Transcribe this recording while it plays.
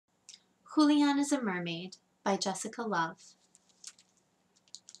Julian is a Mermaid by Jessica Love.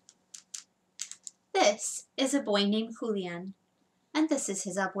 This is a boy named Julian, and this is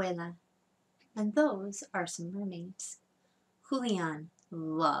his abuela. And those are some mermaids. Julian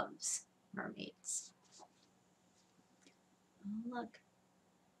loves mermaids. Oh, look.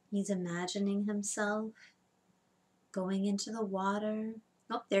 He's imagining himself going into the water.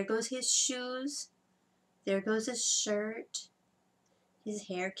 Oh, there goes his shoes. There goes his shirt. His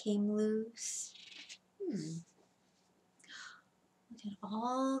hair came loose. Look at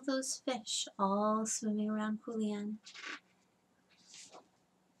all those fish all swimming around Julian.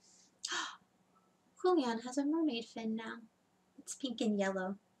 Julian has a mermaid fin now. It's pink and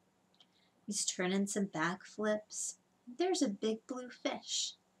yellow. He's turning some backflips. There's a big blue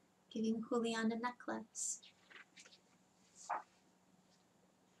fish giving Julian a necklace.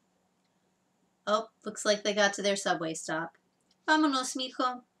 Oh, looks like they got to their subway stop. Vámonos,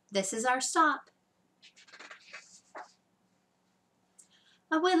 mijo. This is our stop.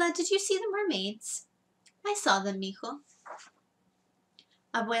 Abuela, did you see the mermaids? I saw them, mijo.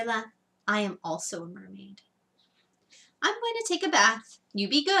 Abuela, I am also a mermaid. I'm going to take a bath. You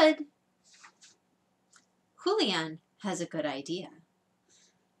be good. Julian has a good idea.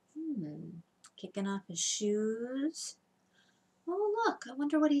 Kicking off his shoes. Oh, look, I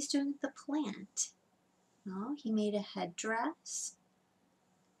wonder what he's doing with the plant. Oh, he made a headdress.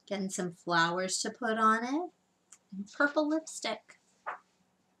 Getting some flowers to put on it. And purple lipstick.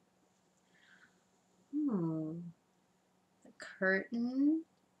 The curtain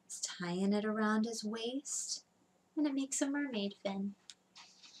is tying it around his waist. And it makes a mermaid fin.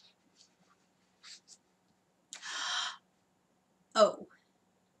 Oh.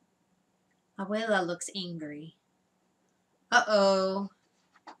 Abuela looks angry. Uh-oh.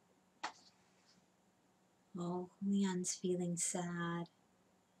 Oh, Julian's feeling sad.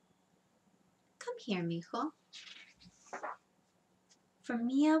 Come here, mijo. For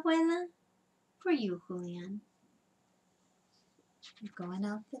me, Abuela? For you, Julian. You're going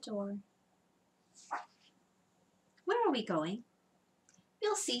out the door. Where are we going?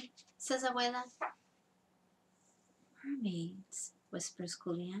 You'll see, says Abuela. Mermaids, whispers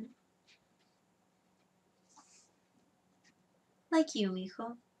Julian. Like you,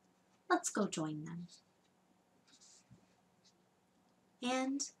 mijo. Let's go join them.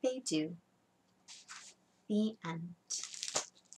 And they do. The end.